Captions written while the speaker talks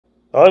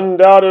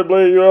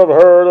Undoubtedly you have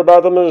heard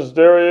about the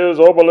mysterious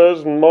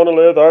Obelisk and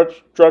Monolith art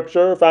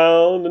structure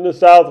found in the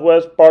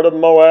southwest part of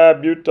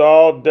Moab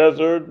Utah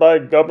Desert by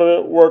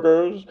government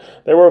workers.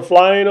 They were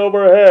flying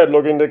overhead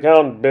looking to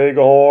count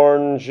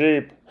bighorn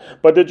sheep.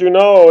 But did you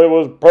know it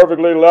was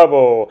perfectly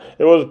level?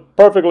 It was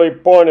perfectly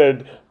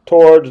pointed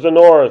towards the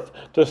north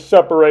to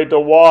separate the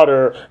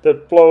water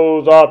that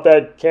flows off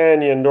that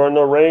canyon during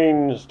the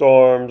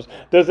rainstorms.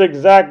 This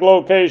exact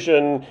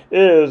location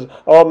is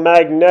a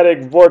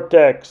magnetic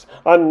vortex,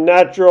 a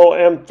natural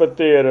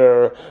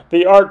amphitheater.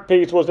 The art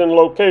piece was in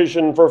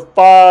location for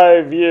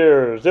 5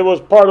 years. It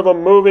was part of a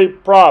movie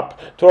prop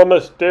to a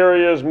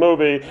mysterious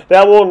movie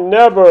that will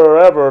never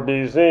ever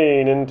be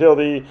seen until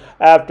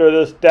after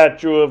the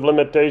statute of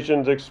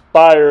limitations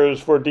expires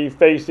for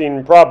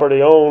defacing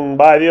property owned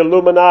by the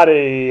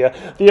Illuminati.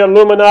 The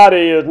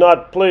Illuminati is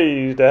not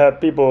pleased to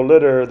have people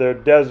litter their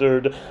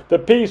desert. The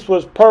piece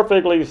was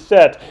perfectly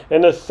set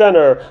in the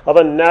center of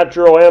a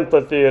natural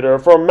amphitheater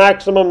for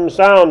maximum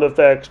sound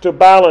effects to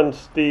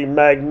balance the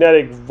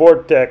magnetic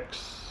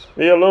vortex.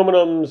 The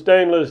aluminum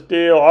stainless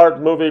steel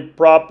art movie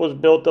prop was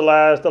built to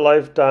last a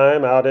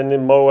lifetime out in the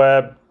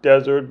Moab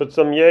Desert, but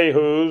some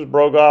yahoos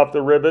broke off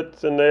the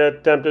rivets and they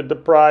attempted to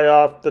pry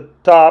off the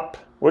top,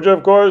 which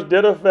of course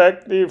did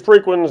affect the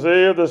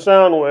frequency of the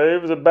sound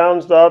waves that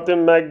bounced off the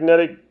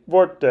magnetic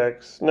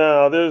vortex.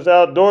 Now, this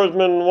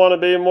outdoorsman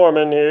wannabe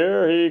Mormon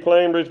here, he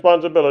claimed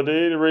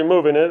responsibility to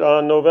removing it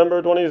on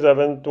November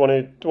 27,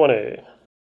 2020.